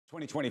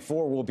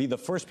2024 will be the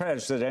first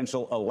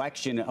presidential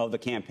election of the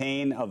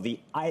campaign of the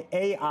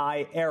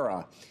AI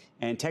era.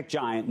 And tech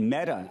giant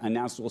Meta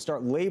announced it will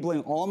start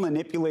labeling all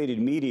manipulated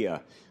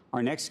media.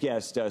 Our next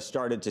guest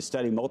started to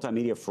study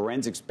multimedia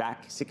forensics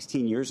back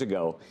 16 years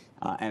ago.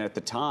 And at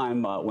the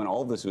time when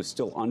all of this was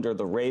still under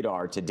the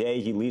radar, today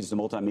he leads the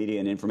Multimedia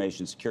and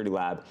Information Security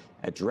Lab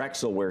at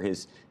Drexel, where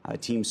his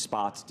team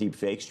spots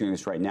deepfakes. Joining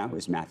us right now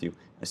is Matthew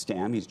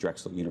Stamm. He's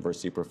Drexel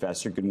University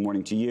professor. Good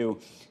morning to you.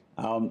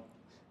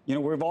 You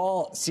know, we've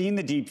all seen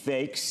the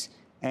deepfakes,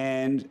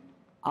 and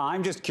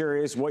I'm just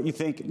curious what you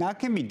think not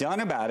can be done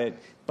about it,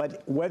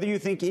 but whether you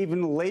think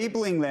even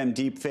labeling them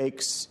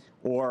deepfakes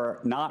or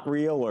not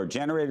real or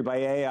generated by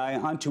AI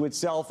unto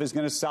itself is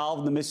going to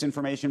solve the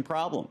misinformation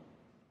problem.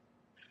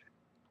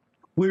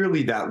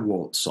 Clearly, that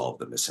won't solve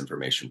the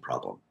misinformation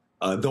problem,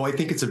 though I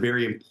think it's a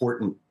very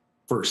important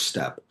first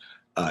step.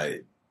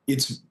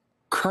 Its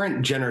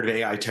current generative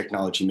AI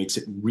technology makes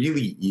it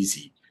really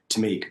easy to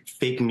make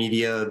fake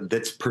media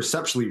that's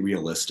perceptually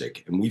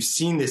realistic. And we've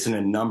seen this in a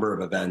number of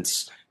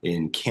events,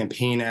 in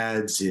campaign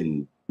ads,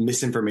 in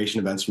misinformation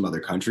events from other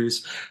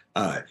countries.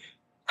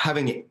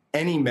 Having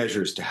any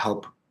measures to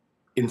help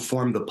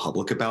inform the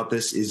public about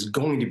this is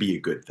going to be a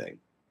good thing.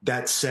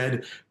 That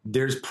said,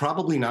 there's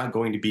probably not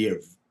going to be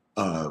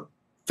a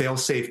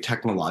fail-safe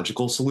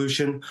technological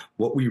solution.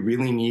 What we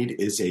really need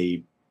is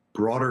a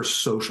broader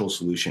social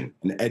solution,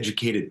 an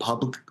educated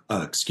public,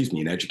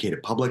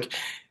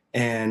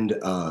 and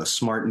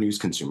smart news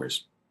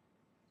consumers.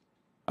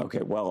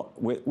 Okay, well,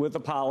 with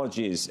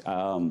apologies,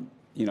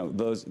 you know,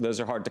 those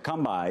are hard to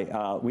come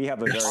by. We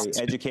have a very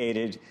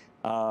educated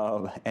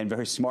and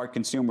very smart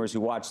consumers who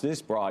watch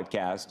this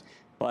broadcast,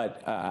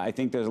 but I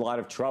think there's a lot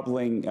of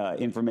troubling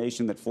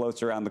information that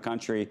floats around the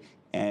country,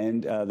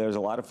 and there's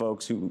a lot of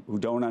folks who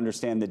don't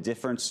understand the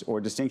difference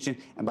or distinction.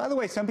 And by the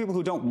way, some people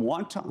who don't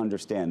want to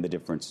understand the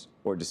difference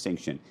or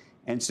distinction.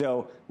 And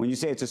so when you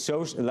say it's a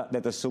social,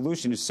 that the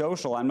solution is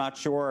social, I'm not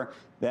sure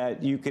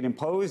that you can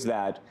impose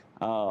that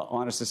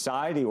on a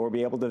society or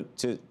be able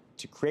to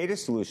create a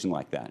solution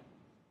like that.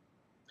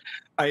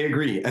 I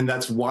agree. And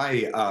that's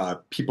why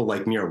people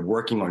like me are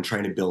working on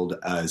trying to build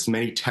as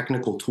many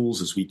technical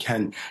tools as we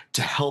can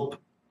to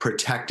help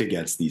protect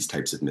against these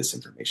types of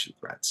misinformation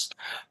threats.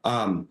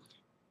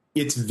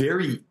 It's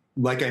very,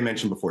 like I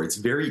mentioned before, it's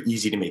very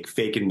easy to make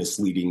fake and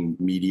misleading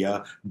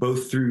media,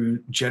 both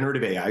through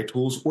generative AI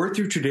tools or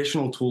through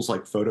traditional tools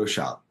like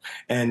Photoshop.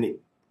 And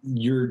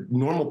your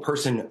normal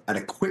person at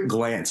a quick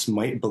glance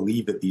might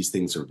believe that these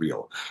things are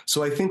real.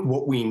 So I think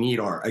what we need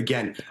are,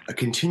 again, a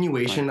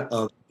continuation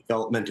of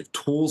development of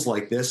tools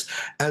like this,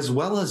 as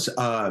well as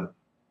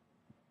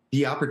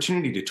the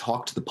opportunity to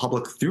talk to the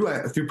public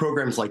through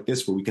programs like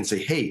this, where we can say,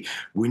 hey,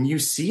 when you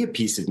see a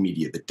piece of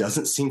media that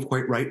doesn't seem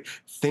quite right,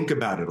 think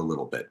about it a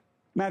little bit.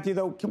 Matthew,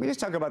 though, can we just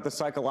talk about the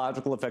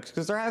psychological effects?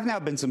 Because there have now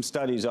been some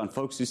studies on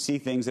folks who see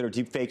things that are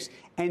deepfakes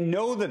and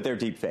know that they're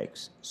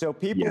deepfakes. So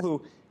people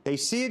who, they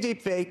see a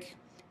deepfake,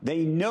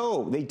 they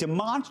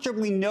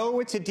demonstrably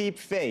know it's a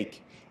deepfake,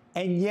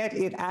 and yet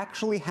it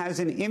actually has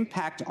an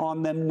impact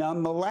on them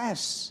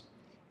nonetheless.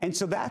 And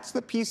so that's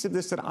the piece of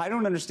this that I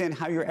don't understand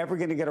how you're ever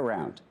going to get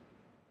around.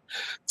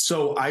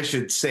 So I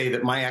should say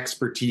that my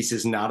expertise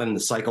is not in the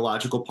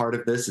psychological part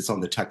of this, it's on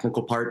the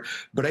technical part.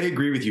 But I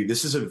agree with you,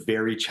 this is a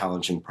very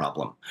challenging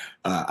problem.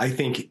 I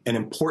think an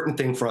important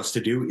thing for us to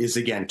do is,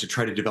 again, to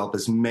try to develop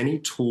as many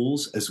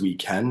tools as we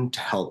can to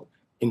help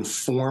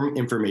inform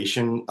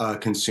information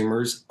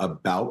consumers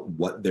about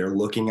what they're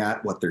looking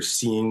at, what they're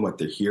seeing, what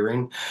they're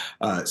hearing,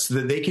 so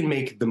that they can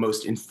make the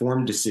most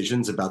informed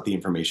decisions about the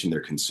information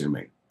they're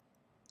consuming.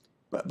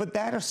 But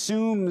that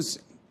assumes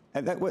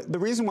the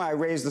reason why I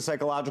raise the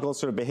psychological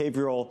sort of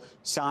behavioral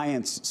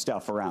science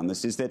stuff around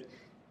this is that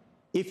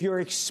if you're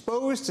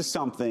exposed to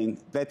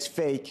something that's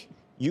fake,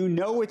 you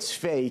know it's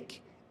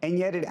fake, and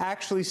yet it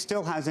actually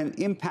still has an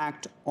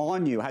impact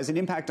on you, has an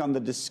impact on the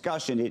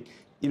discussion.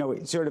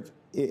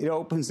 It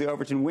opens the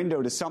Overton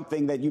window to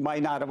something that you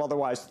might not have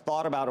otherwise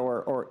thought about,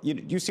 or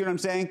you see what I'm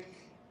saying?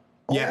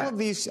 Yeah.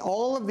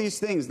 All of these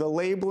things, the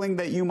labeling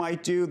that you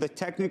might do, the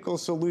technical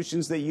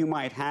solutions that you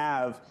might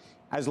have,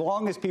 as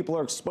long as people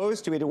are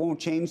exposed to it, it won't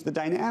change the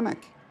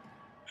dynamic.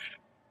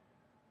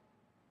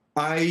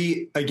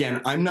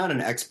 I'm not an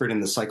expert in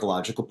the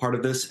psychological part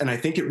of this, and I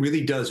think it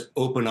really does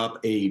open up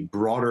a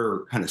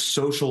broader kind of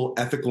social,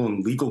 ethical,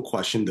 and legal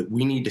question that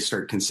we need to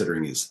start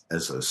considering as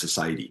a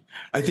society.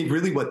 I think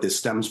really what this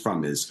stems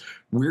from is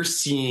we're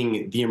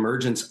seeing the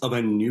emergence of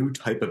a new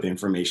type of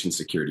information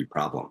security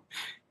problem.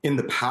 In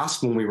the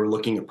past, when we were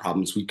looking at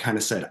problems, we kind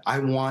of said, I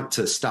want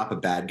to stop a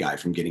bad guy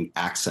from getting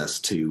access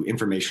to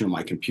information on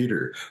my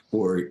computer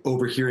or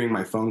overhearing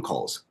my phone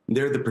calls.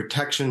 The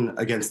protection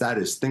against that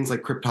is things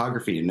like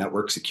cryptography and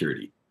network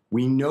security.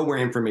 We know where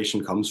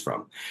information comes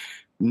from.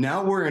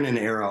 Now we're in an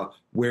era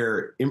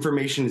where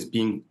information is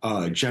being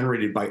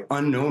generated by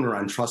unknown or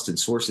untrusted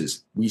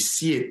sources. We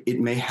see it. It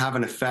may have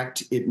an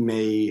effect. We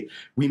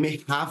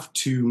may have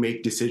to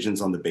make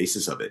decisions on the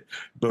basis of it,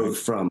 both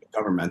from a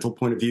governmental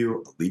point of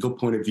view, a legal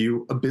point of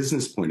view, a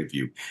business point of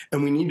view.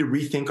 And we need to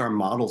rethink our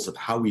models of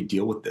how we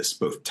deal with this,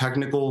 both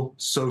technical,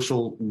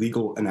 social,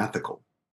 legal, and ethical.